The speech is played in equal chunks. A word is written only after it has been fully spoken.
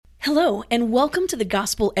Hello, and welcome to the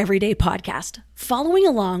Gospel Everyday Podcast, following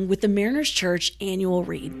along with the Mariners Church annual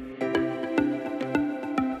read.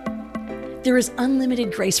 There is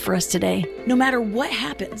unlimited grace for us today, no matter what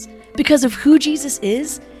happens, because of who Jesus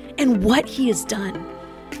is and what he has done.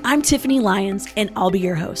 I'm Tiffany Lyons, and I'll be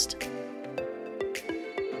your host.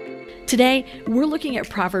 Today, we're looking at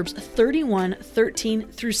Proverbs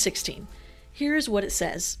 31:13 through 16. Here's what it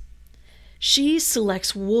says. She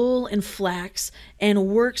selects wool and flax and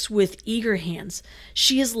works with eager hands.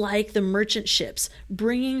 She is like the merchant ships,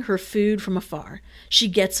 bringing her food from afar. She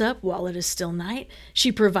gets up while it is still night.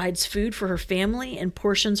 She provides food for her family and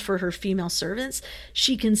portions for her female servants.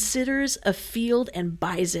 She considers a field and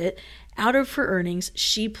buys it. Out of her earnings,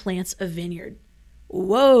 she plants a vineyard.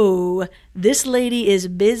 Whoa, this lady is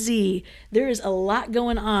busy. There is a lot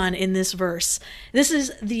going on in this verse. This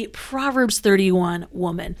is the Proverbs 31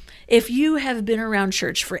 woman. If you have been around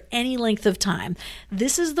church for any length of time,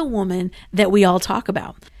 this is the woman that we all talk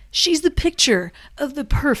about. She's the picture of the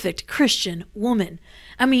perfect Christian woman.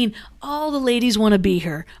 I mean, all the ladies want to be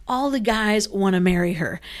her. All the guys want to marry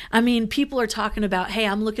her. I mean, people are talking about, hey,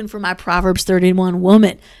 I'm looking for my Proverbs 31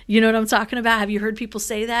 woman. You know what I'm talking about? Have you heard people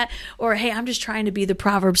say that? Or, hey, I'm just trying to be the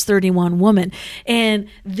Proverbs 31 woman. And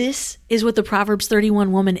this is what the Proverbs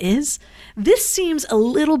 31 woman is. This seems a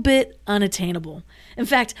little bit unattainable. In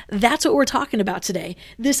fact, that's what we're talking about today.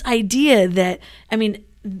 This idea that,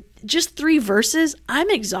 just 3 verses,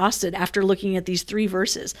 I'm exhausted after looking at these 3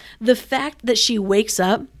 verses. The fact that she wakes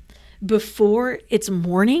up before it's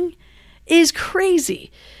morning is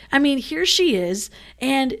crazy. I mean, here she is,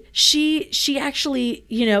 and she actually,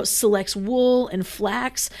 selects wool and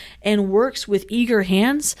flax and works with eager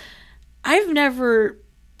hands. I've never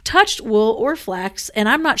touched wool or flax, and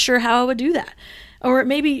I'm not sure how I would do that. Or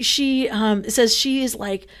maybe she says she is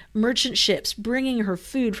like merchant ships bringing her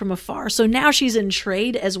food from afar. So now she's in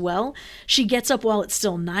trade as well. She gets up while it's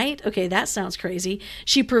still night. Okay, that sounds crazy.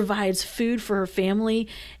 She provides food for her family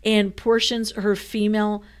and portions her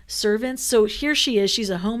female servants. So here she is.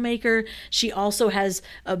 She's a homemaker. She also has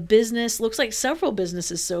a business, looks like several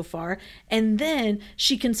businesses so far. And then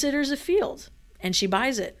she considers a field and she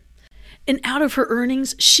buys it. And out of her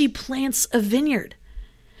earnings, she plants a vineyard.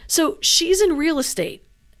 So she's in real estate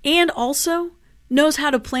and also knows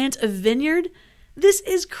how to plant a vineyard. This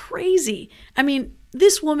is crazy. I mean,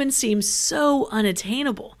 this woman seems so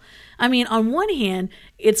unattainable. I mean, on one hand,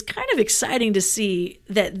 it's kind of exciting to see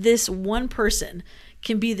that this one person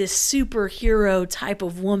can be this superhero type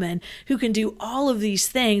of woman who can do all of these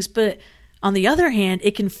things. But on the other hand,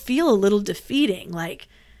 it can feel a little defeating, like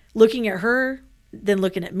looking at her, then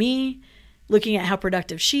looking at me, looking at how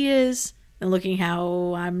productive she is, and looking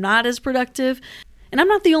how I'm not as productive. And I'm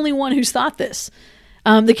not the only one who's thought this.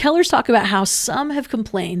 The Kellers talk about how some have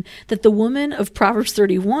complained that the woman of Proverbs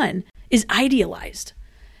 31 is idealized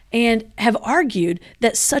and have argued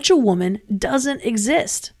that such a woman doesn't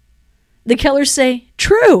exist. The Kellers say,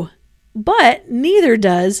 true, but neither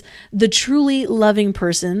does the truly loving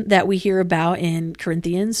person that we hear about in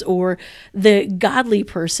Corinthians or the godly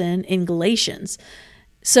person in Galatians.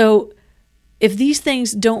 So if these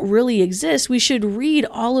things don't really exist, we should read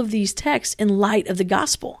all of these texts in light of the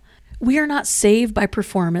gospel. We are not saved by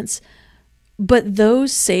performance, but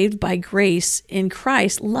those saved by grace in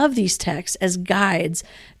Christ love these texts as guides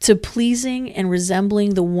to pleasing and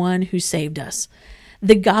resembling the one who saved us.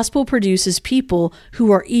 The gospel produces people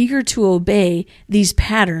who are eager to obey these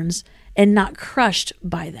patterns and not crushed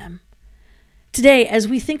by them. Today, as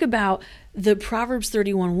we think about the Proverbs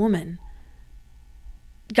 31 woman,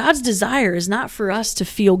 God's desire is not for us to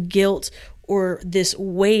feel guilt or this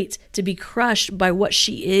weight to be crushed by what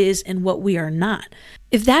she is and what we are not.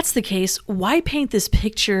 If that's the case, why paint this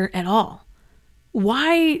picture at all?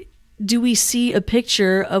 Why do we see a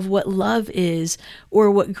picture of what love is or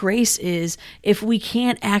what grace is if we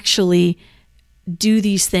can't actually do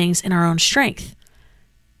these things in our own strength?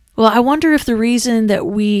 Well, I wonder if the reason that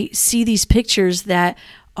we see these pictures that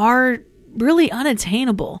are really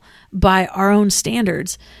unattainable by our own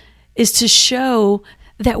standards is to show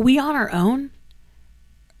that we on our own,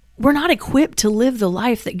 we're not equipped to live the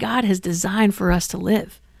life that God has designed for us to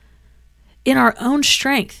live. In our own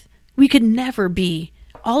strength, we could never be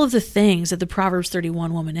all of the things that the Proverbs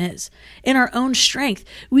 31 woman is. In our own strength,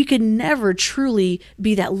 we could never truly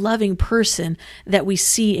be that loving person that we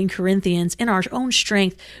see in Corinthians. In our own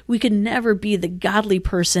strength, we could never be the godly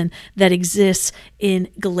person that exists in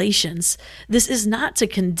Galatians. This is not to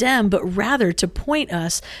condemn, but rather to point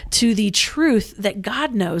us to the truth that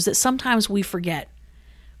God knows that sometimes we forget.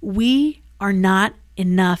 We are not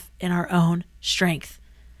enough in our own strength.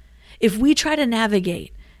 If we try to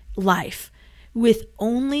navigate life with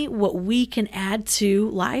only what we can add to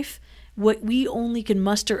life, what we only can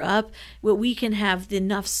muster up, what we can have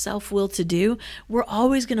enough self-will to do, we're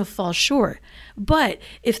always going to fall short. But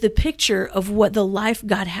if the picture of what the life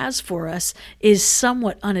God has for us is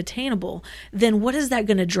somewhat unattainable, then what is that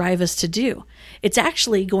going to drive us to do? It's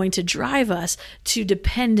actually going to drive us to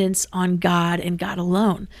dependence on God and God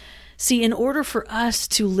alone. See, in order for us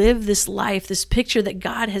to live this life, this picture that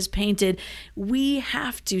God has painted, we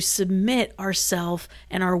have to submit ourselves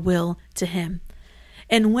and our will to Him.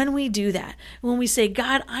 And when we do that, when we say,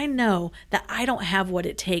 God, I know that I don't have what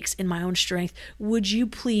it takes in my own strength, would you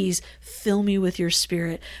please fill me with your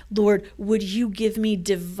Spirit? Lord, would you give me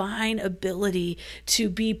divine ability to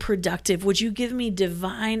be productive? Would you give me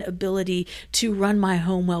divine ability to run my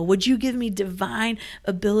home well? Would you give me divine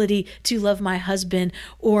ability to love my husband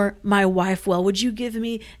or my wife well? Would you give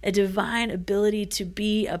me a divine ability to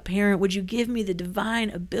be a parent? Would you give me the divine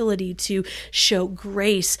ability to show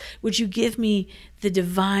grace? Would you give me the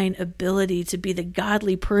divine ability to be the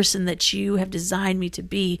godly person that you have designed me to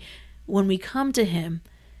be? When we come to Him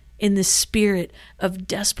in the spirit of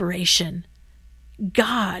desperation,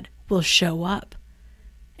 God will show up.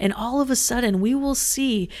 And all of a sudden, we will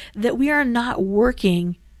see that we are not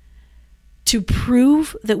working to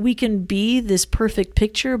prove that we can be this perfect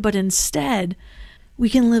picture, but instead, we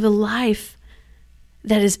can live a life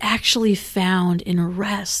that is actually found in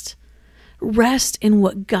rest. Rest in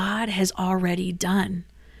what God has already done.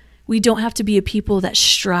 We don't have to be a people that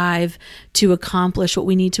strive to accomplish what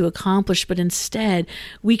we need to accomplish, but instead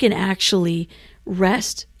we can actually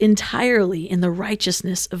rest entirely in the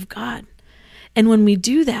righteousness of God. And when we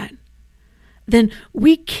do that, then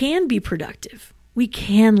we can be productive. We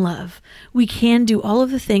can love. We can do all of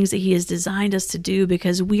the things that He has designed us to do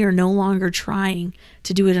because we are no longer trying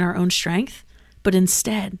to do it in our own strength, but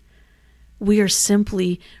instead we are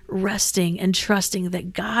simply resting and trusting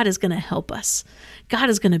that God is going to help us. God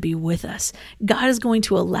is going to be with us. God is going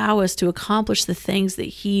to allow us to accomplish the things that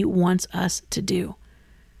He wants us to do.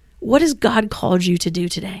 What has God called you to do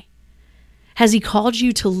today? Has He called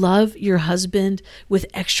you to love your husband with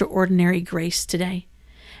extraordinary grace today?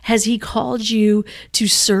 Has He called you to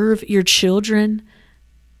serve your children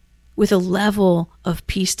with a level of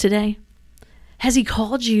peace today? Has He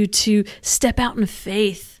called you to step out in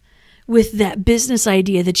faith with that business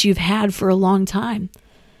idea that you've had for a long time?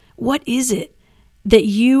 What is it that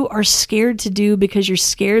you are scared to do because you're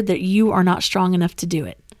scared that you are not strong enough to do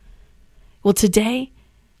it? Well, today,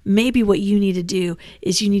 maybe what you need to do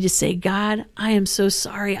is you need to say, God, I am so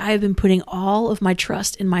sorry. I have been putting all of my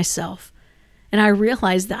trust in myself. And I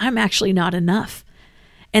realize that I'm actually not enough.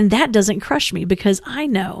 And that doesn't crush me because I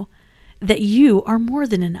know that you are more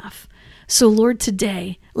than enough. So Lord,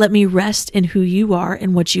 today, let me rest in who you are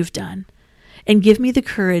and what you've done. And give me the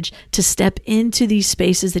courage to step into these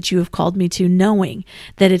spaces that you have called me to, knowing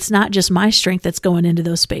that it's not just my strength that's going into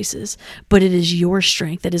those spaces, but it is your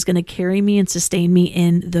strength that is going to carry me and sustain me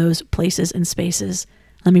in those places and spaces.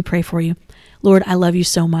 Let me pray for you. Lord, I love you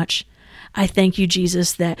so much. I thank you,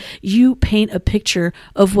 Jesus, that you paint a picture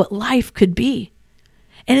of what life could be.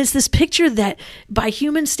 And it's this picture that by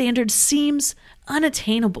human standards seems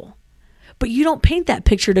unattainable. But you don't paint that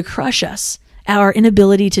picture to crush us, our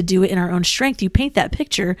inability to do it in our own strength. You paint that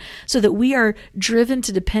picture so that we are driven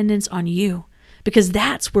to dependence on you, because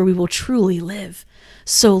that's where we will truly live.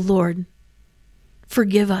 So Lord,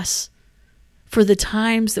 forgive us for the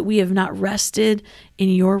times that we have not rested in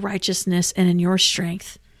your righteousness and in your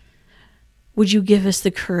strength. Would you give us the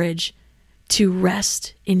courage to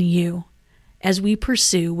rest in you as we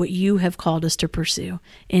pursue what you have called us to pursue?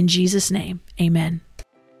 In Jesus' name, amen.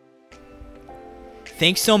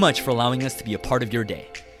 Thanks so much for allowing us to be a part of your day.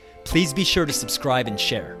 Please be sure to subscribe and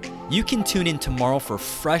share. You can tune in tomorrow for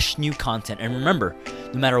fresh new content. And remember,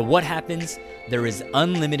 no matter what happens, there is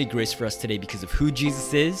unlimited grace for us today because of who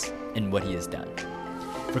Jesus is and what He has done.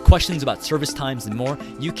 For questions about service times and more,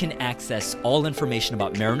 you can access all information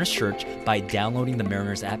about Mariners Church by downloading the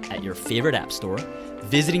Mariners app at your favorite app store,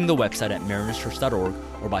 visiting the website at marinerschurch.org,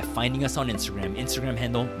 or by finding us on Instagram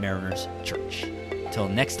handle Mariners Church. Till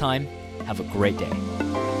next time, have a great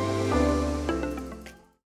day.